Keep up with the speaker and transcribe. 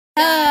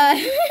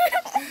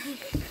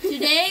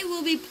Today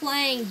we'll be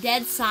playing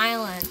Dead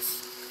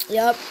Silence.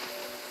 Yep.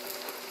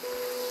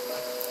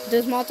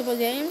 There's multiple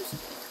games.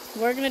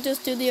 We're gonna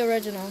just do the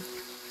original,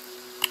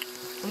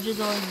 Which is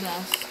always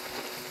best.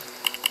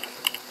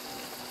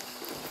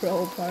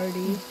 Pro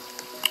Party.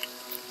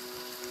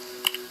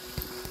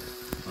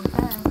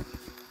 Okay.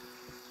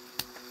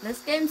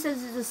 This game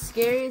says it's the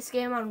scariest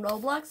game on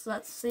Roblox, so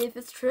let's see if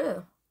it's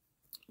true.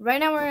 Right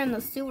now we're in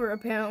the sewer,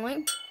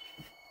 apparently.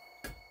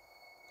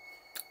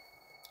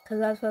 Because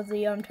that's what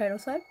the title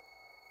said.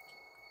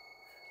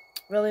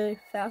 Really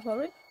fast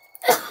loading.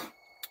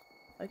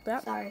 Like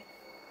that. Sorry.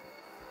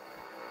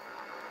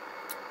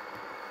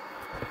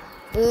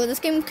 Ooh, this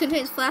game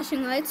contains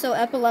flashing lights, so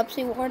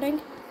epilepsy warning.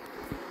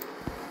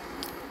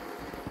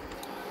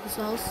 It's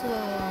also...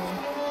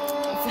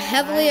 It's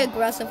heavily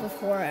aggressive with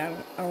horror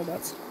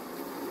elements.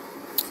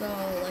 So,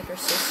 like her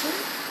sister?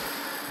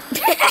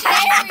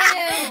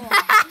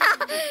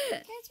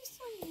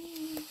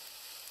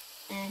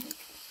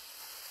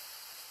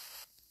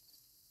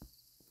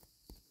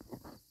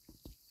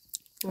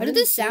 Why did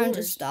the sound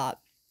just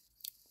stop?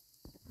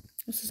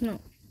 What's his name?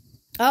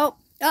 Oh,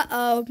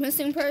 uh-oh,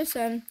 missing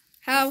person.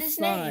 How What's his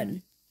fun.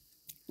 name?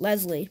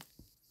 Leslie.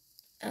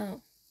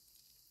 Oh.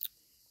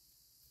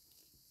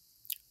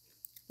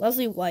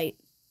 Leslie White.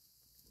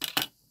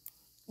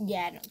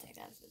 Yeah, I don't think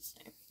that's his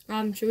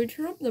name. Should we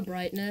turn up the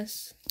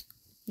brightness?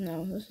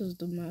 No, this is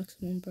the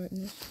maximum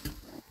brightness.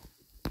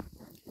 I'm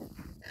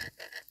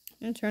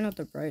gonna turn up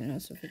the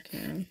brightness if I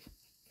can.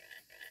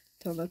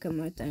 To look at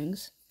my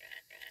things.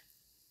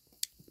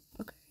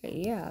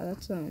 Okay, yeah,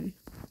 that's You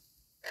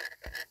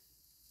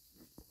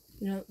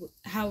know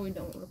how we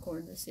don't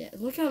record this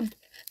yet. Look how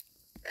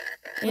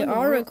we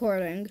are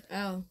recording.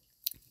 Oh.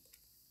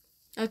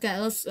 Okay,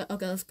 let's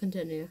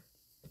continue.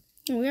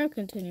 We are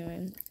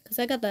continuing. Cause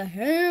I got the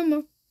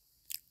ham.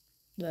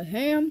 The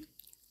ham.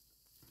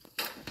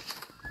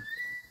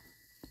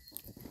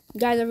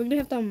 Guys, are we gonna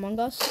have to Among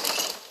Us?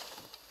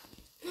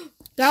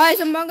 Guys,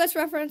 Among Us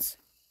reference.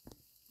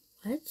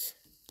 What?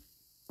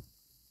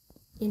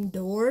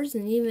 Indoors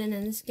and even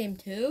in this game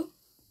too?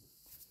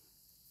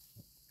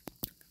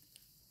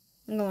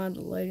 I'm gonna let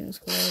the lighting's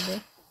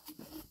horrible.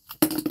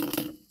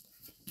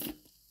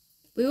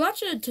 We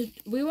watched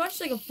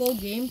like a full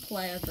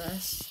gameplay of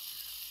this.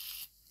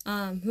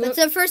 It's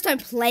the first time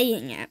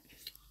playing it.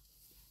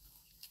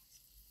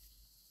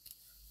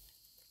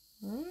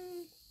 I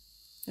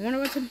wonder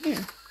what's in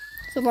here.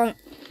 So long.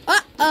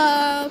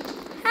 Uh-oh!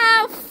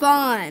 How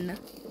fun!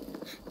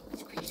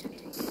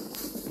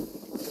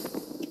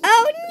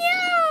 Oh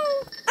no!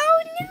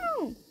 Oh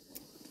no!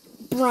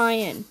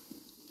 Brian.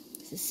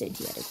 There's a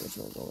Santiago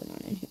ritual going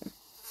on in here.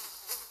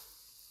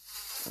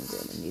 I'm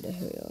gonna need a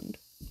hand.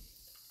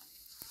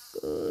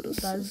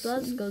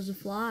 Buzz goes to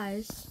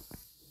flies.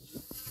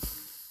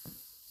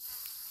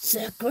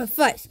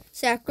 Sacrifice!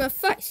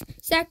 Sacrifice!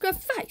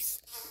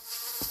 Sacrifice!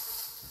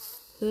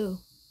 Who?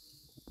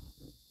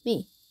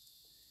 Me.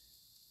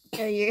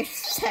 Are you gonna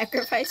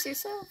sacrifice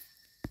yourself?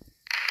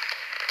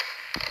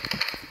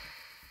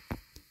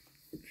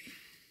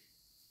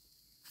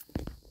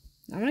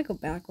 I'm gonna go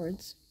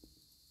backwards.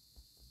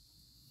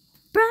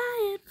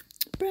 Brian,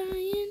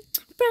 Brian,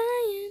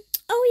 Brian.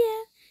 Oh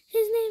yeah,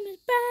 his name is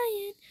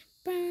Brian,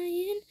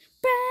 Brian,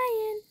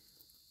 Brian.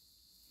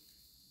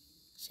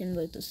 Seems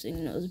like the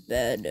signal's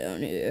bad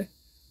down here.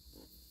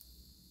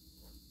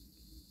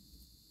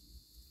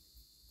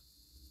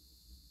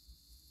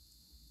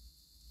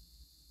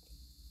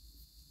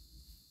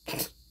 I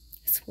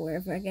swear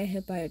if I get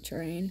hit by a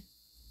train.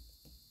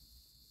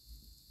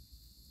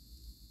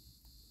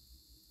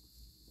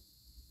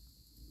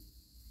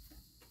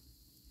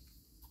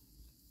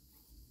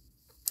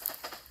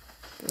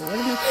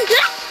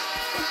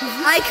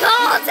 I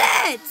called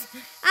it!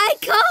 I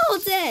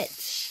called it!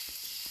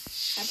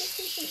 I bet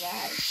you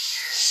survived.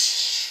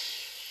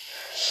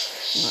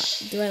 What?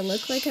 Do I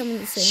look like I'm in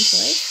the same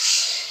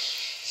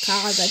place?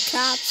 Call the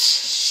cops.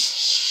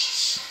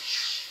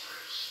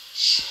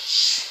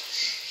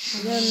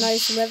 We got a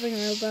nice living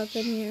room up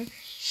in here.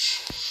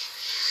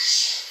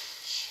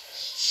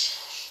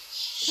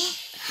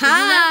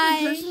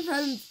 Hi! Isn't that the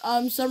person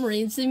from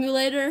Submarine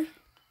Simulator?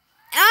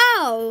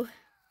 Oh!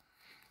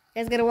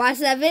 You guys gonna watch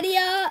that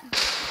video?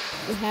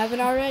 We haven't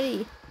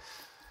already.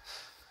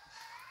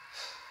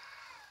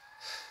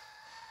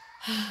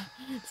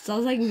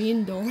 Sounds like me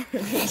indoors.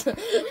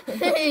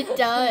 It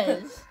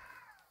does.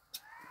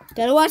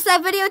 Gotta watch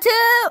that video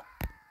too!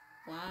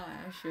 Wow,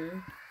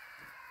 Asher.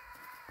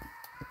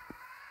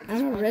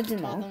 I'm Tell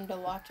original. them to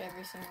watch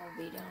every single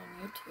video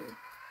on YouTube.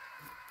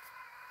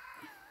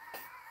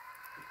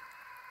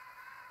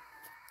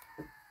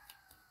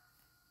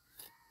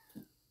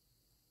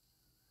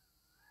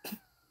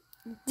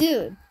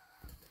 Dude.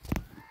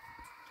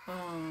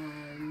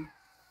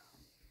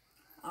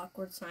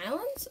 Awkward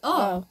silence?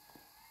 Oh.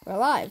 We're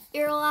live.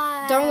 You're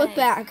live. Don't look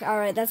back.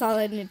 Alright, that's all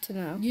I need to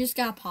know. You just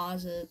gotta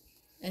pause it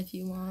if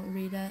you want to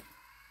read it.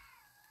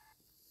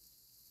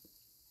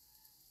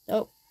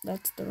 Oh,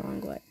 that's the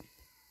wrong way.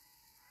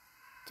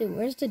 Dude,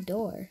 where's the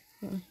door?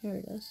 Oh, here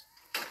it is.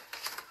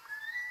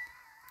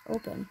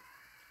 Open.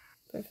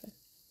 Perfect.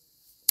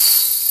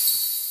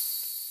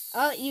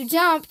 Oh, you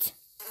jumped!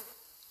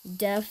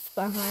 Death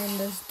behind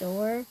this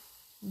door.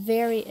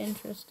 Very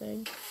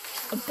interesting.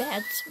 A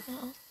bad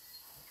smell.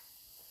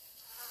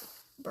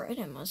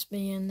 Brayden must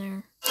be in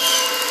there.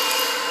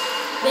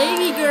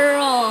 Baby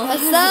girl!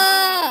 What's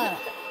up?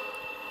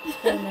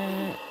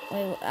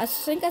 Wait, I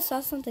think I saw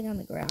something on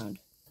the ground.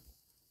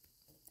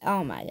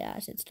 Oh my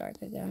gosh, it's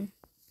dark again.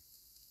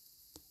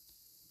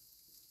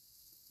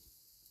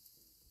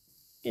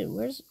 Dude,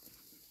 where's...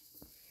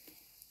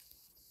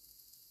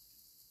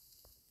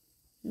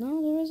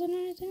 No, there wasn't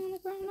anything on the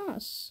ground. No, I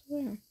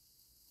swear. I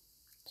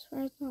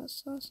swear I thought I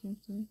saw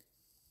something.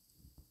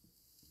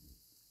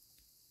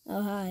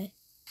 Oh, hi.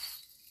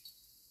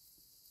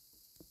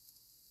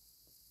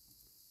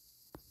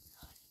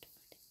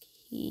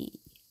 Key.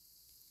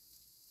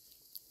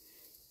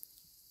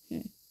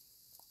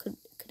 Could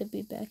it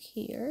be back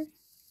here?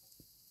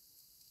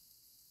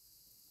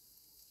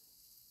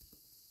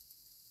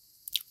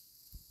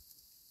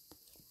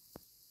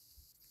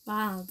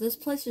 Wow, this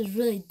place is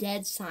really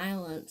dead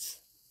silence.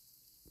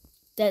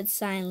 Dead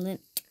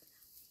silent.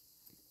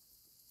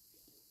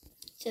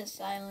 Just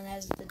silent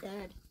as the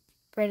dead.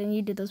 Brayden,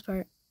 you did this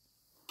part.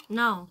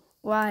 No.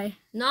 Why?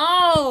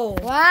 No!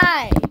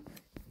 Why?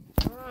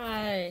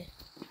 Why?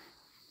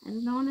 I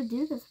don't want to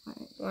do this part.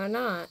 Why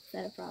not? Is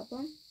that a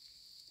problem?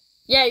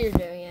 Yeah, you're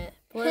doing it.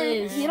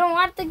 Please. You don't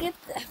want to get...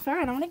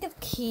 Fine, I want to get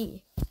the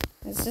key.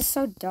 It's just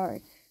so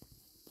dark.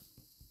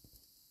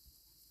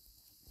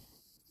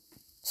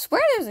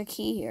 Swear there's a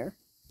key here.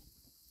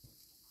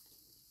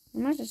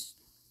 I'm not just...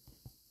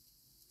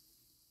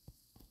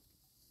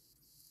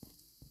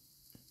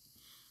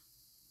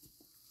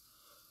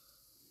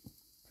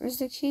 Where's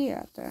the key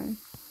at then?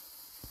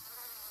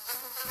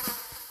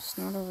 It's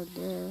not over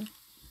there.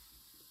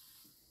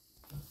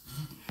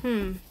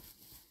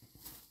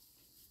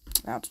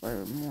 That's where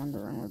I'm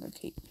wondering where the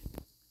key...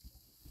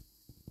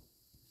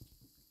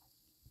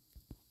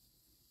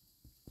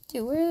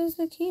 Dude, where is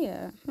the key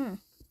at?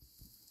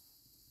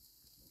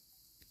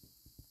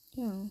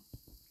 Yeah.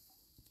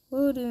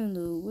 What in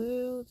the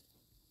world?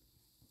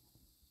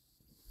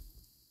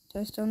 Do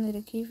I still need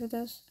a key for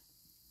this?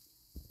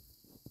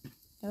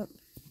 Yep.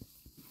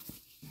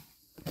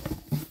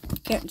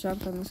 Can't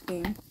jump in this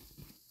game.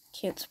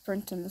 Can't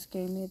sprint in this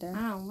game either.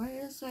 Wow,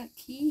 where is that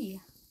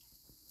key?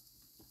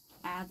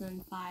 Add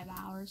in 5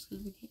 hours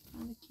because we can't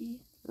find the key.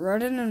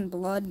 Rodent and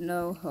blood,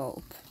 no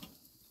hope.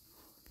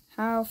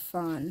 How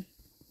fun.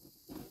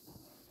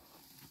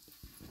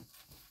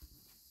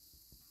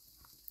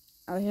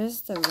 Oh,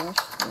 here's the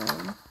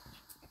restroom.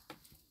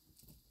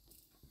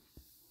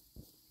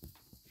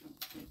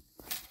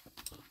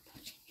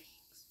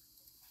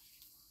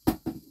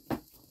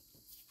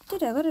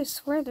 Dude, I literally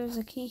swear there's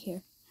a key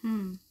here.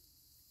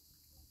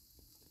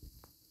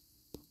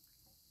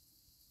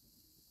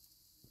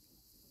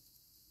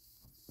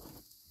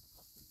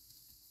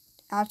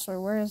 Actually,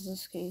 where is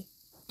this key?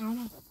 I don't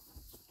know.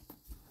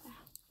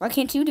 Why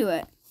can't you do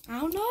it? I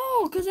don't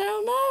know, because I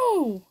don't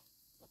know.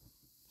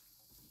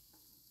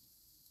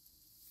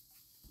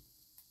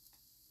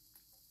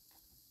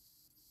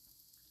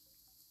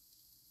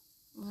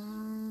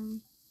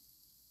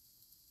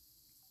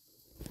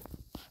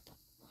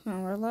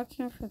 We're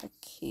looking for the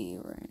key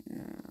right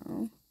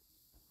now.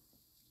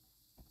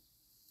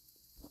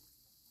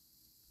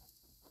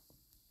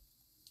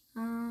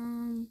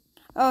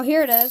 Oh,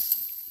 here it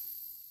is.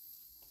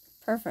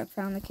 Perfect,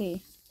 found the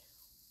key.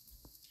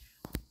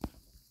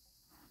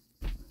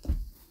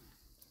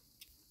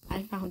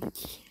 I found the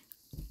key.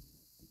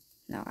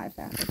 No, I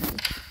found the key.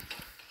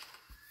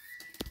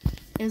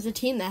 It was a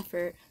team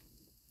effort.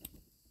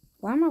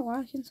 Why am I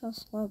walking so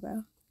slow,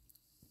 bro?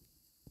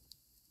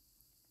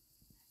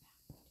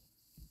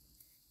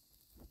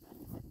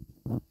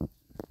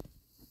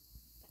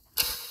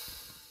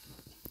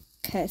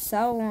 Okay,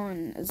 cell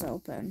 1 is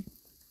open.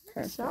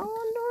 Perfect. Cell 1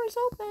 door is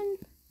open.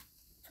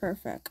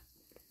 Perfect.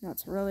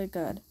 That's really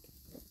good.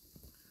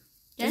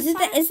 Yes,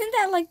 Isn't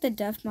that like the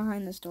death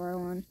behind this door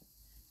one?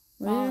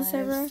 What are you gonna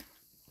say, bro?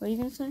 What are you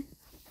gonna say?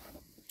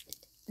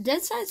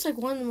 Dead Side's like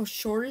one of the most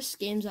shortest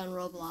games on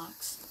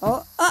Roblox.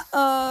 Oh,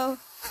 uh-oh.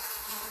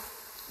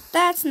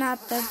 That's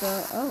not the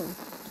oh,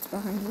 it's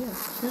behind you.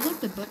 This is like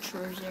the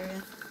butcher's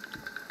area.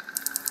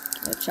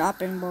 The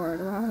chopping board.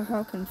 Wow,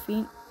 how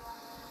convenient.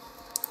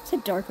 It's a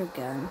dark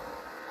again.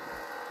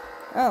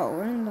 Oh,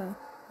 we're in the...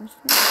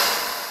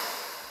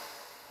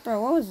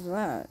 Bro, what was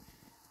that?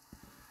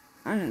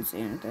 I didn't see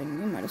anything.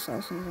 You might have saw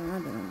something I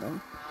didn't,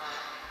 though.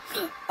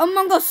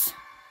 Among Us!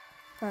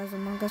 Guys,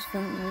 Among Us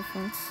film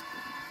reference.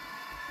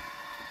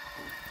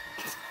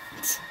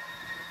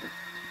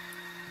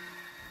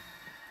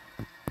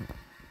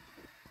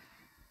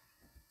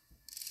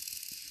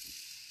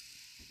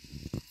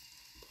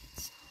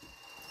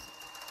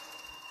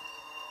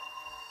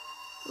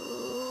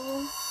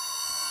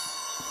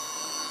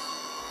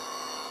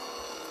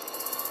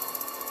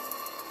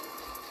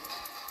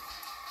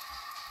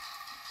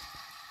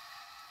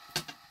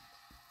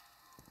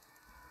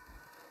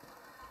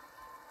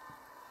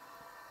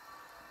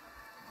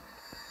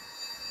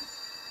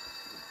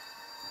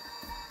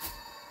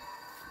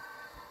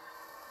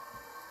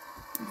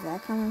 Is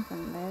that coming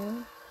from there?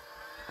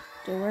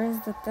 Dude,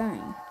 where's the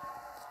thing?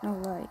 There's no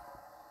light.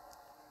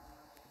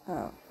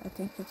 Oh, I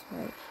think it's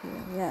right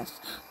here. Yes.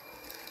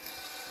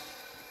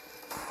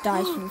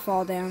 Dies from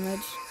fall damage.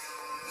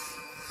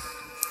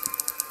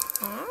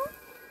 Huh?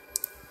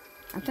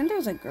 I think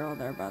there's a girl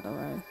there, by the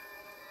way.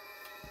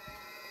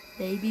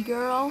 Baby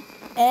girl.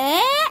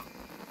 Eh?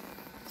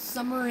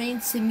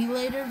 Submarine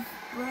simulator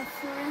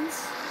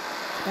reference.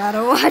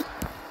 Gotta watch.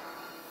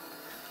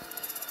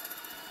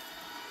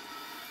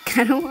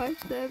 Gotta watch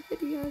that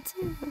video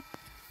too.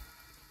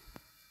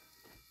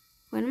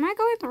 When am I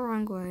going the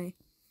wrong way?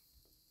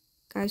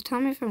 Guys,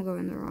 tell me if I'm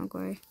going the wrong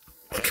way.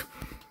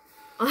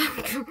 Oh,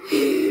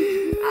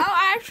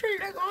 actually,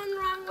 they're going the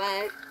wrong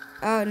way.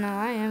 Oh no,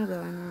 I am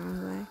going the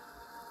wrong way.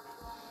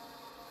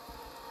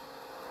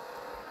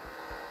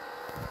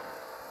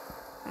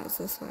 That's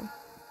this way.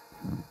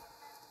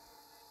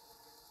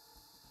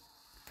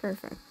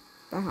 Perfect.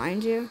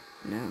 Behind you?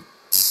 No.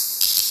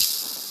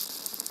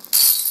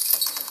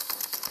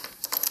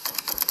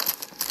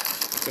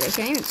 Dude, I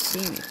can't even see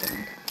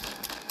anything.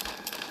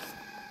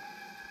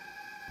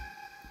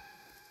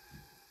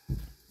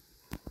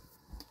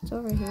 It's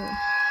over here.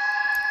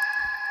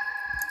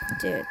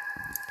 Dude,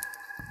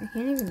 I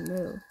can't even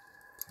move.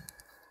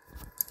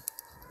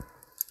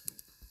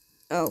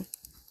 Oh.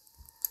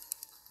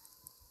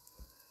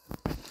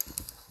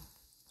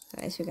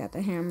 Guys, we got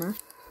the hammer.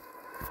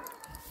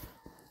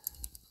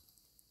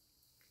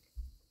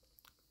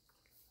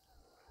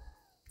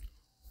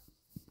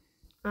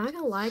 I'm not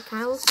gonna lie,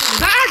 kind of looks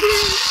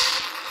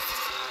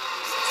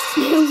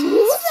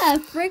Who the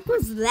frick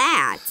was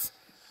that?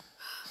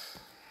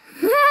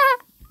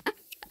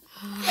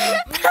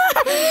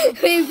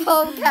 We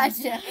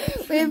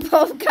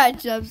both got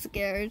jump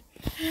scared.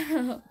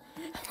 What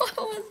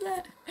was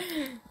that?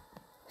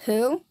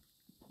 Who?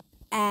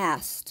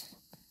 Asked.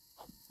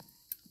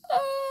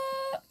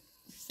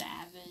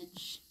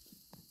 Savage.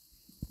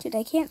 Dude,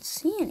 I can't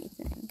see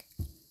anything.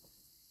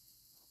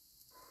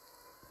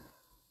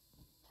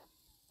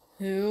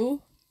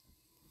 Who?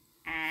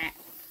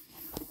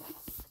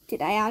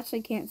 Dude, I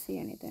actually can't see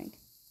anything.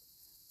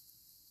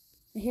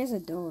 Here's a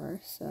door,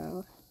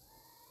 so...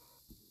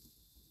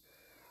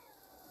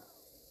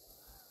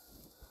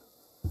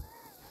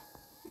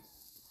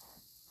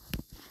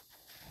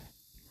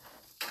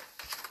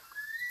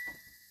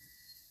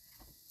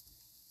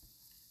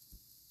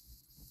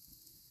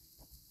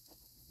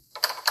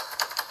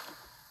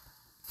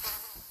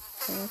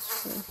 So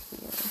let's go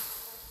here.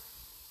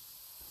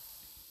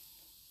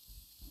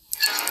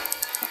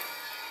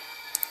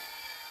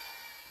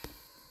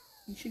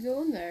 You should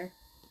go in there.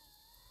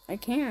 I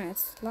can't,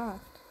 it's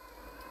locked.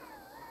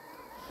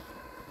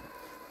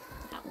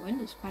 That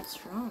wind is quite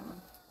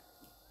strong.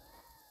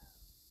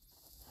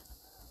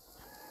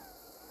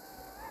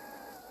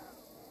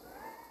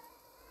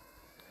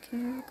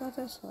 Can I go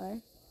this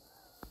way?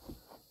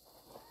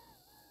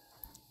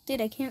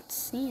 Dude, I can't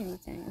see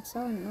anything. It's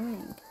so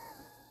annoying.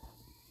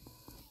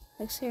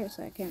 Like,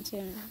 seriously, I can't see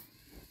anything.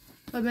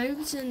 But maybe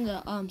it's in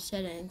the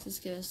settings. Let's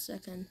give it a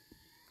second.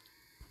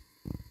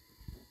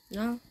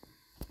 No?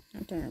 I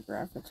think the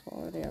graphics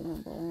quality at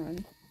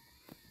 #1.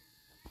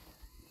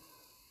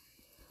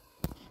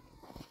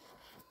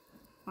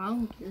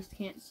 I just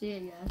can't see, I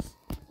guess.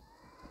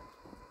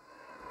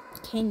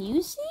 Can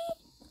you see?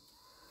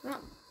 No.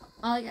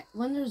 Like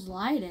when there's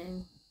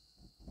lighting.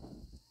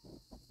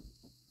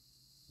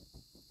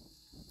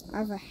 I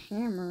have a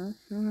hammer.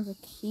 I don't have a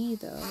key,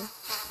 though.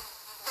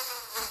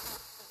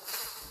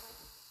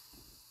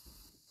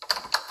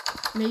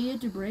 Maybe you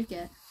have to break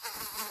it.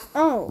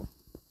 Oh!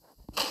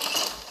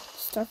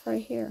 Stuff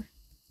right here.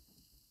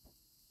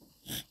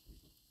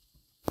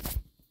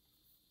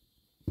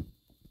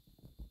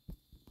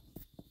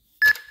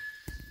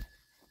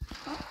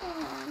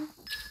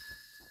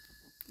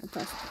 I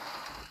pressed it.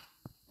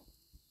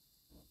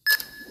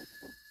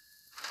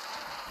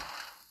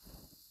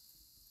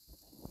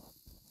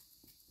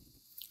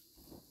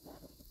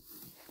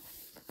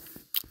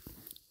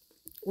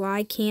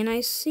 Why can't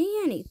I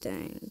see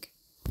anything?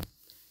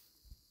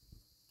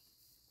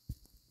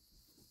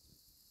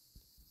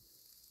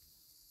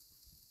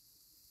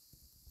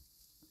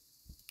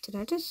 Did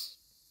I just...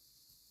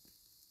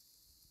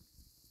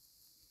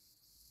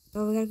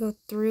 Oh, we gotta go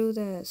through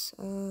this.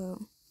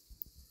 Oh.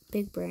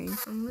 Big brain.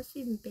 I'm gonna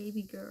see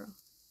baby girl.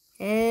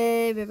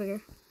 Hey, baby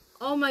girl.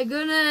 Oh my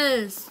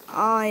goodness!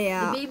 Oh,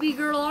 yeah. The baby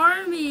girl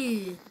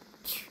army!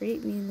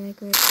 Treat me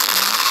like a...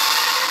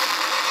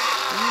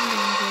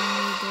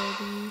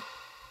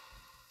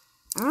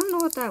 I don't know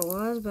what that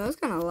was, but it was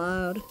kind of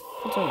loud.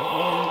 It's a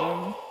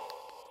random.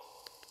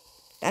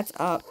 That's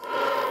up.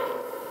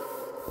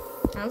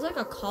 Sounds like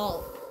a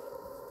cult.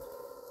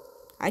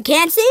 I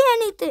can't see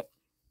anything.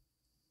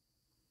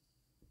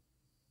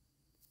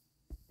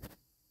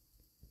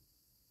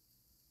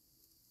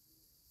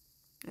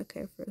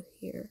 Okay, for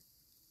here.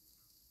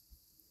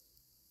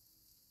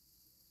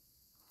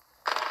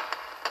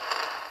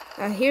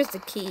 Here's the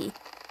key.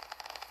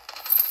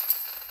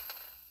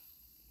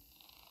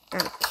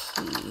 Got a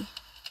key.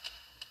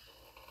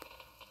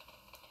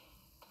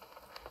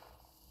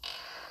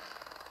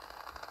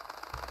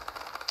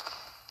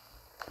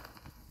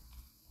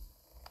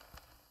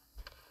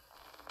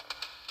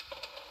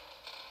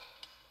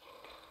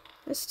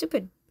 They're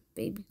stupid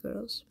baby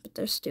girls, but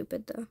they're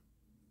stupid though.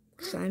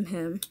 Cause I'm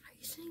him. Are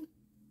you saying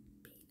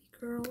baby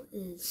girl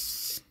is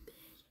stupid?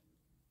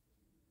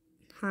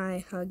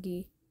 Hi,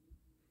 Huggy.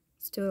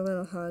 Let's do a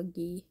little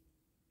huggy.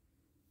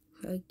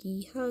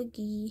 Huggy,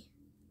 huggy.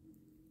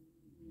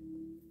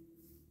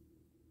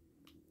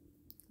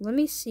 Let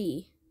me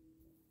see.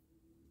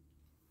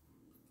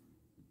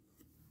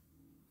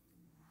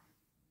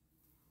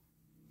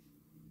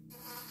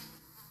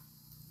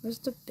 Where's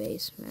the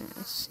basement?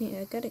 See,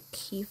 I got a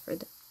key for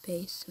the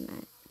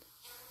basement.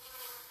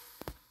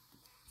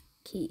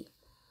 Key.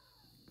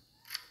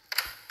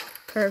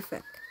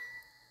 Perfect.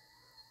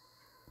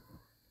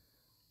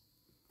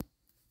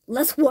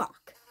 Let's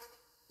walk.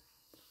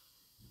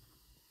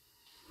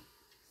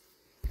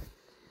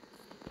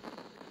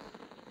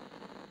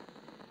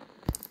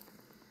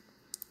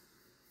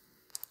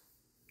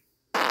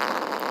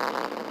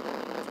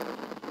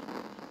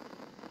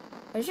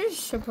 Is there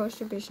supposed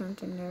to be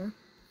something there?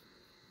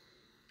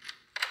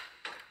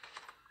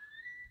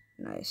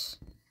 Nice.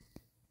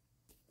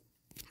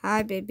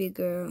 Hi, baby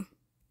girl.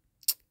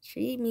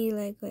 Treat me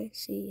like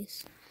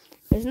Lexus.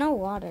 There's no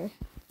water.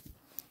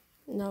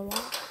 No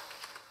what?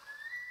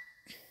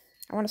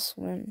 I want to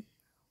swim.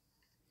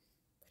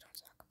 We don't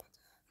talk about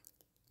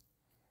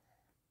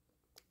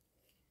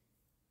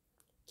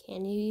that.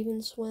 Can you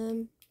even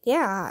swim?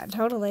 Yeah,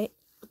 totally.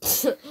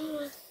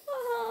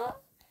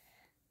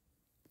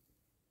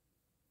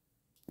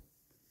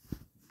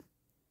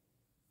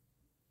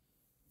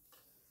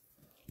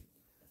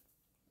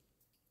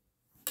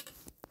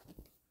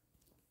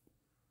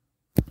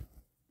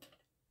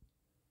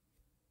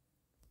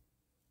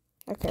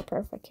 Okay,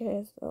 perfect.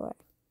 Here's the way.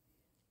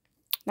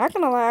 Not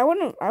gonna lie,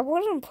 I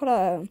wouldn't put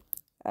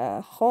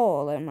a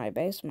hole in my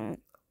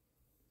basement.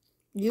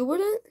 You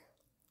wouldn't?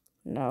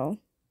 No.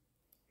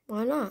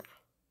 Why not?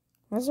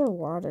 Why's there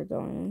water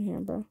going in here,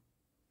 bro?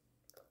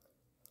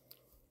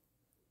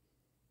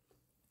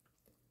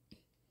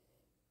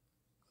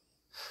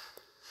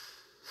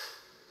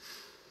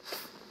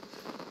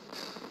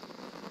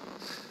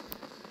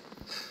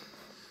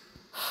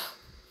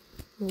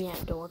 Yeah,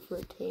 dwarf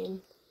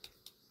routine.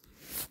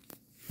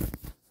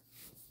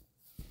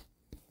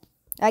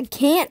 I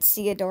can't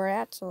see a door,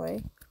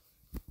 actually.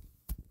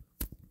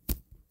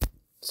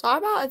 Sorry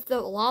about if a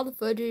lot of the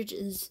footage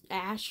is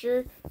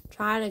Asher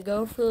trying to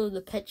go through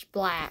the pitch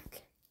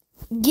black.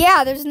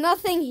 Yeah, there's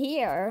nothing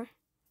here.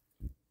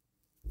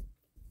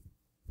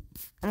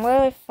 I'm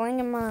literally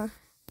flinging my You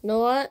know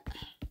what?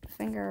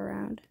 finger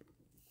around.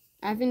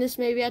 I think this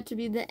maybe had to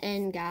be the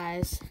end,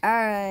 guys.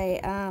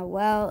 Alright,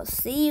 well,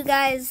 see you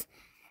guys.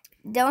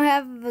 Don't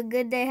have a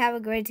good day, have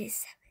a great day.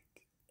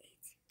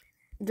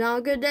 Don't have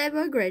a good day,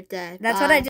 but a great day. That's Bye. what I just